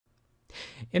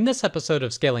In this episode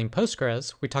of Scaling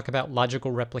Postgres, we talk about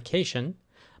logical replication,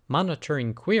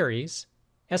 monitoring queries,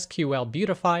 SQL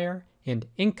Beautifier, and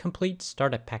incomplete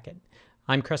startup packet.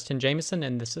 I'm Preston Jameson,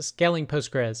 and this is Scaling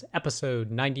Postgres,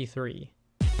 episode 93.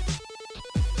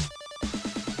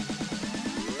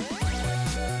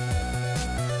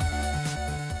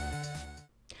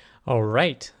 All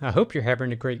right, I hope you're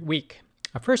having a great week.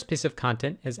 Our first piece of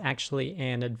content is actually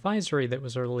an advisory that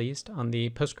was released on the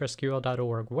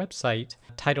PostgreSQL.org website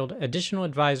titled Additional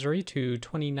Advisory to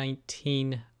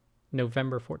 2019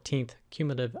 November 14th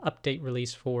Cumulative Update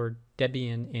Release for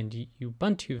Debian and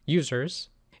Ubuntu users.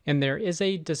 And there is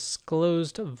a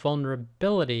disclosed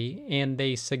vulnerability, and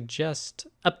they suggest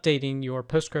updating your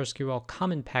PostgreSQL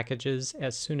common packages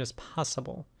as soon as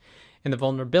possible. And the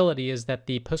vulnerability is that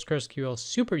the PostgreSQL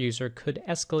superuser could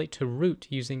escalate to root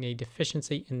using a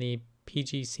deficiency in the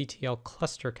pgctl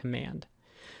cluster command.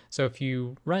 So if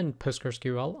you run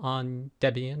PostgreSQL on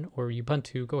Debian or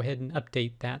Ubuntu, go ahead and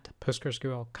update that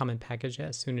PostgreSQL common package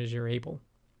as soon as you're able.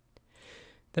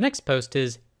 The next post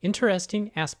is Interesting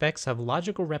Aspects of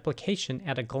Logical Replication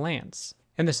at a Glance.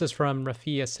 And this is from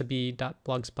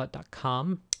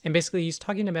rafiasabi.blogspot.com. And basically, he's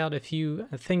talking about a few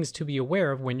things to be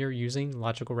aware of when you're using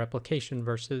logical replication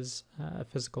versus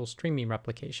physical streaming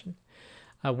replication.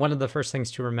 One of the first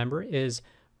things to remember is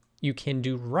you can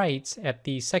do writes at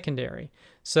the secondary.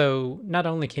 So not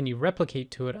only can you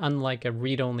replicate to it, unlike a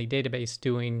read-only database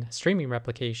doing streaming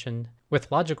replication,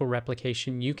 with logical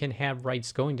replication, you can have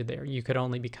writes going to there. You could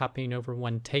only be copying over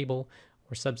one table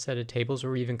or subset of tables,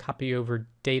 or even copy over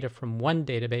data from one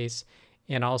database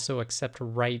and also accept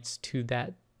writes to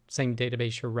that same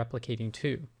database you're replicating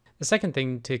to. The second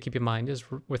thing to keep in mind is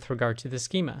with regard to the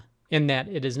schema, in that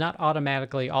it is not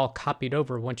automatically all copied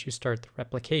over once you start the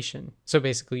replication. So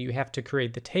basically you have to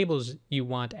create the tables you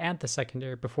want at the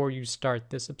secondary before you start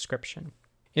the subscription.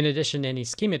 In addition, any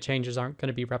schema changes aren't going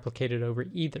to be replicated over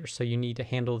either, so you need to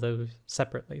handle those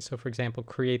separately. So for example,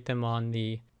 create them on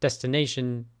the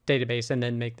destination database and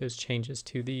then make those changes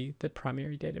to the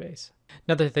primary database.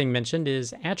 Another thing mentioned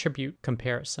is attribute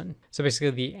comparison. So basically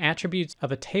the attributes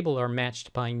of a table are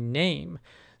matched by name.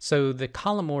 So the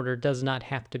column order does not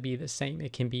have to be the same.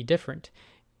 It can be different.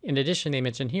 In addition, they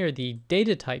mention here the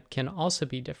data type can also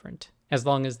be different, as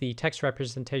long as the text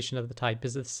representation of the type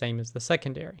is the same as the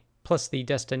secondary. Plus, the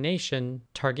destination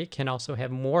target can also have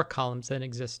more columns than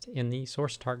exist in the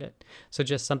source target. So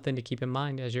just something to keep in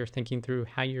mind as you're thinking through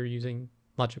how you're using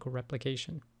logical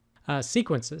replication.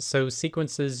 Sequences. So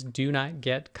sequences do not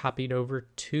get copied over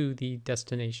to the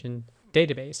destination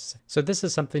database. So this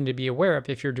is something to be aware of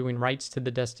if you're doing writes to the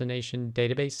destination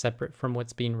database separate from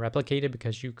what's being replicated,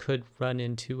 because you could run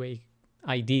into a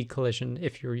ID collision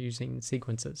if you're using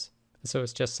sequences. So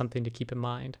it's just something to keep in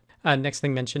mind. Next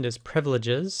thing mentioned is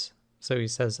privileges. So he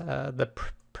says the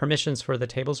permissions for the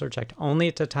tables are checked only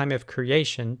at the time of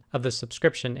creation of the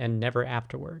subscription and never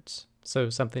afterwards. So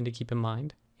something to keep in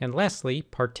mind. And lastly,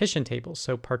 partition tables.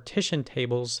 So partition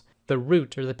tables, the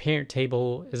root or the parent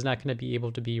table is not going to be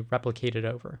able to be replicated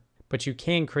over, but you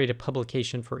can create a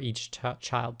publication for each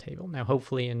child table. Now,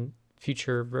 hopefully in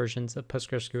future versions of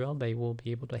PostgreSQL, they will be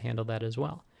able to handle that as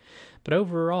well. But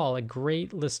overall, a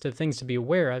great list of things to be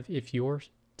aware of if you're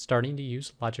starting to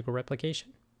use logical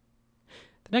replication.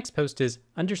 The next post is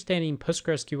Understanding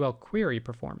PostgreSQL Query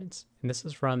Performance, and this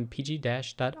is from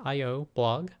pg-io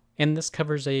blog. And this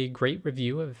covers a great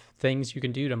review of things you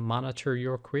can do to monitor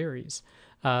your queries.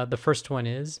 The first one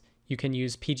is you can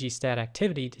use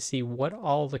pgstat-activity to see what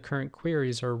all the current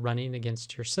queries are running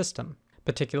against your system,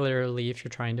 particularly if you're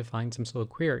trying to find some slow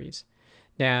queries.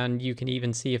 And you can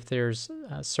even see if there's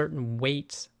certain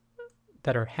waits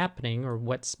that are happening or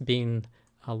what's being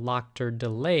locked or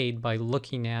delayed by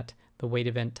looking at the wait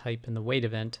event type and the wait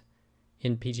event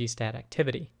in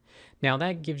pgstat-activity. Now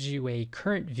that gives you a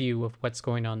current view of what's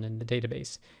going on in the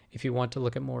database. If you want to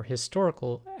look at more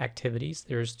historical activities,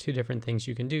 there's two different things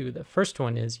you can do. The first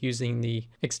one is using the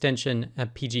extension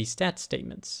pgstat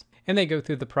statements. And they go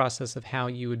through the process of how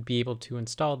you would be able to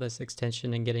install this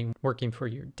extension and getting working for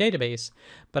your database.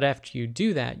 But after you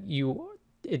do that,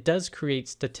 it does create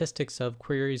statistics of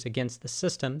queries against the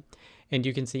system, and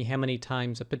you can see how many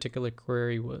times a particular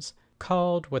query was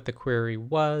called, what the query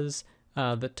was,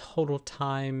 the total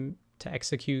time to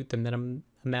execute, the minimum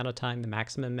amount of time, the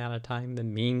maximum amount of time, the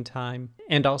mean time,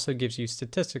 and also gives you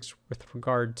statistics with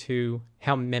regard to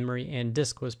how memory and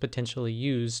disk was potentially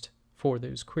used for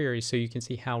those queries, so you can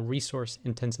see how resource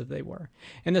intensive they were.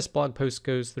 And this blog post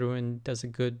goes through and does a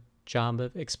good job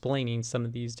of explaining some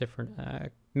of these different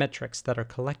metrics that are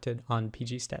collected on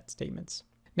pgstat statements.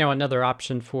 Now, another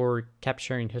option for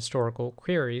capturing historical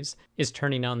queries is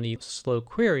turning on the slow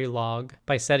query log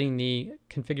by setting the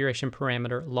configuration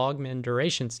parameter logmin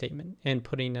duration statement and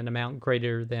putting an amount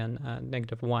greater than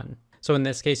 -1. So in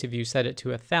this case, if you set it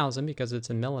to 1,000 because it's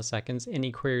in milliseconds,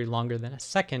 any query longer than a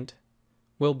second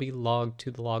will be logged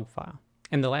to the log file.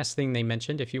 And the last thing they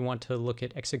mentioned, if you want to look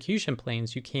at execution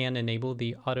plans, you can enable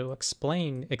the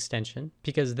auto-explain extension,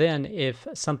 because then if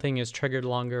something is triggered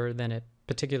longer than a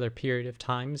particular period of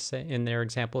time, say in their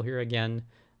example here again,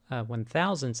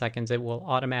 1,000 seconds, it will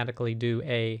automatically do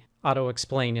a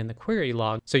auto-explain in the query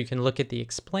log, so you can look at the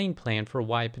explain plan for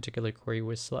why a particular query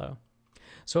was slow.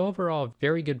 So overall,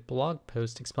 very good blog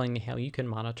post explaining how you can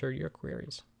monitor your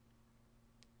queries.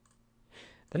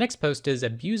 The next post is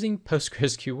abusing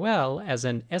PostgreSQL as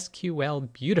an SQL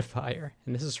Beautifier.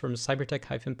 And this is from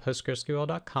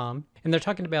cybertech-postgresql.com. And they're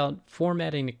talking about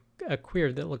formatting a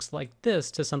query that looks like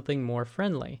this to something more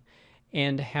friendly,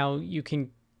 and how you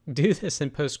can do this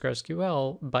in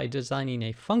PostgreSQL by designing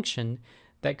a function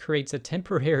that creates a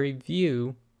temporary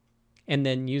view and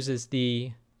then uses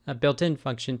the built-in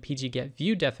function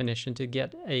pggetViewDefinition to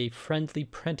get a friendly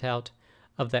printout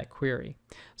of that query.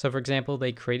 So for example,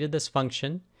 they created this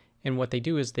function, and what they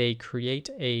do is they create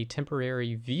a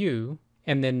temporary view,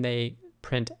 and then they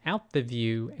print out the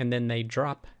view, and then they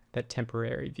drop that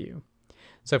temporary view.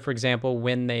 So for example,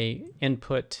 when they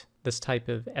input this type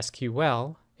of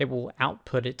SQL, it will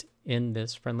output it in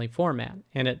this friendly format,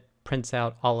 and it prints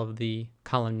out all of the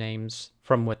column names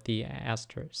from what the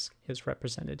asterisk is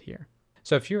represented here.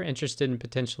 So if you're interested in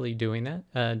potentially doing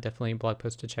that, definitely a blog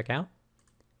post to check out.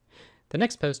 The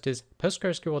next post is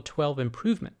PostgreSQL 12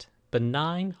 improvement,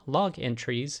 benign log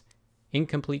entries,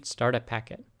 incomplete startup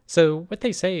packet. So what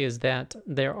they say is that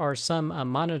there are some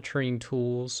monitoring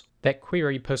tools that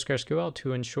query PostgreSQL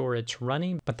to ensure it's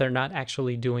running, but they're not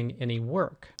actually doing any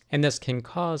work. And this can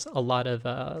cause a lot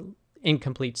of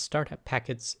incomplete startup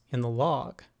packets in the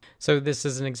log. So this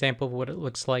is an example of what it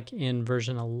looks like in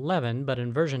version 11, but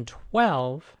in version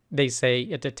 12, they say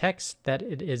it detects that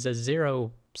it is a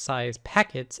 0 size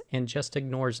packets and just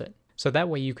ignores it. So that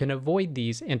way you can avoid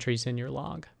these entries in your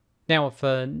log. Now, if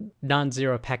a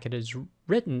non-zero packet is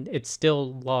written, it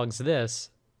still logs this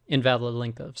invalid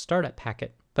length of startup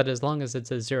packet. But as long as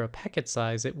it's a 0 packet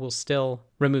size, it will still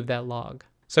remove that log.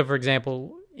 So for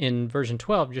example, in version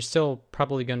 12, you're still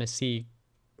probably going to see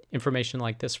information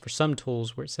like this for some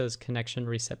tools where it says connection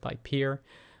reset by peer.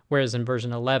 Whereas in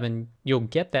version 11, you'll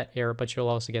get that error, but you'll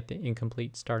also get the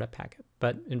incomplete startup packet.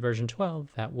 But in version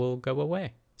 12, that will go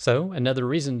away. So another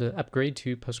reason to upgrade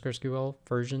to PostgreSQL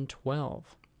version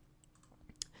 12.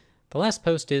 The last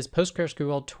post is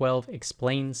PostgreSQL 12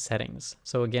 explains settings.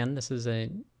 So again, this is a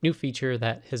new feature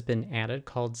that has been added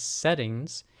called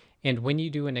settings. And when you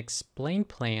do an explain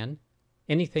plan,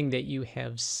 anything that you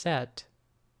have set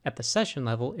at the session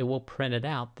level, it will print it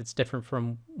out that's different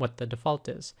from what the default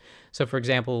is. So for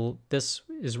example, this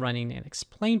is running an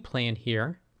explain plan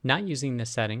here, not using the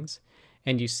settings,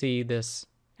 and you see this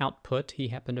output. He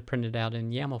happened to print it out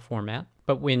in YAML format,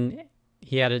 but when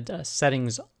he added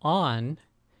settings on,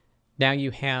 now you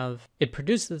have, it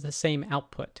produces the same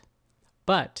output.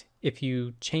 But if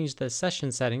you change the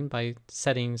session setting by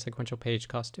setting sequential page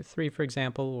cost to 3, for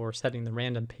example, or setting the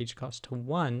random page cost to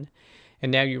 1,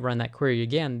 and now you run that query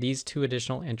again, these 2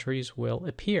 additional entries will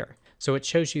appear. So it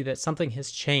shows you that something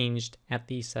has changed at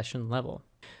the session level.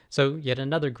 So yet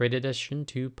another great addition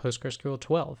to PostgreSQL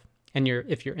 12. And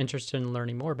if you're interested in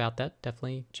learning more about that,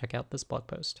 definitely check out this blog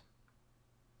post.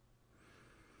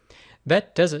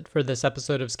 That does it for this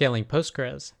episode of Scaling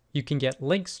Postgres. You can get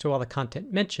links to all the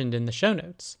content mentioned in the show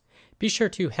notes. Be sure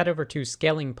to head over to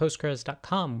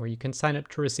scalingpostgres.com, where you can sign up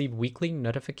to receive weekly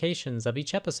notifications of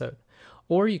each episode,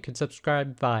 or you can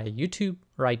subscribe via YouTube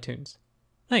or iTunes.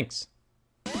 Thanks.